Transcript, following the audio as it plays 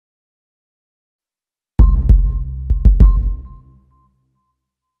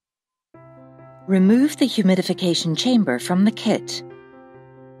Remove the humidification chamber from the kit.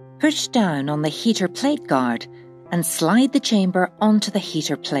 Push down on the heater plate guard and slide the chamber onto the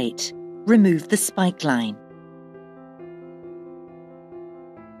heater plate. Remove the spike line.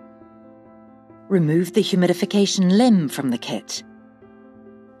 Remove the humidification limb from the kit.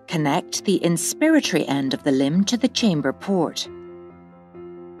 Connect the inspiratory end of the limb to the chamber port.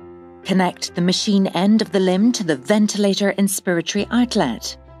 Connect the machine end of the limb to the ventilator inspiratory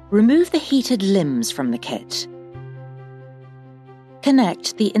outlet. Remove the heated limbs from the kit.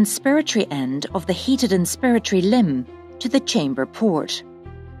 Connect the inspiratory end of the heated inspiratory limb to the chamber port.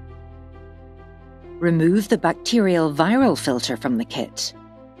 Remove the bacterial viral filter from the kit.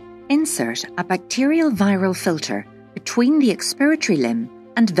 Insert a bacterial viral filter between the expiratory limb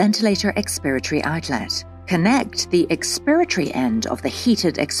and ventilator expiratory outlet. Connect the expiratory end of the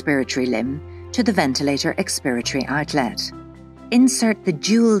heated expiratory limb to the ventilator expiratory outlet. Insert the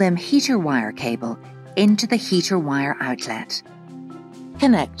dual limb heater wire cable into the heater wire outlet.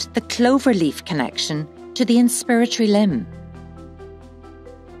 Connect the cloverleaf connection to the inspiratory limb.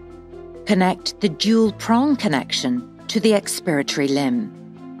 Connect the dual prong connection to the expiratory limb.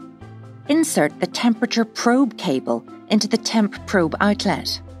 Insert the temperature probe cable into the temp probe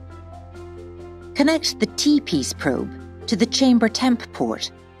outlet. Connect the T-piece probe to the chamber temp port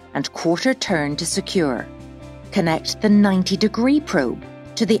and quarter turn to secure. Connect the 90-degree probe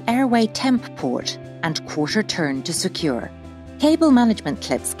to the airway temp port and quarter turn to secure. Cable management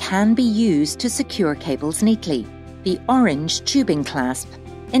clips can be used to secure cables neatly. The orange tubing clasp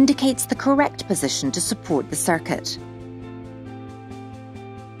indicates the correct position to support the circuit.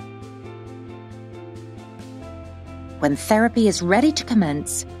 When therapy is ready to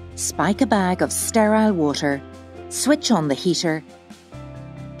commence, spike a bag of sterile water, switch on the heater,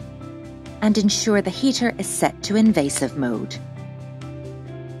 and ensure the heater is set to invasive mode.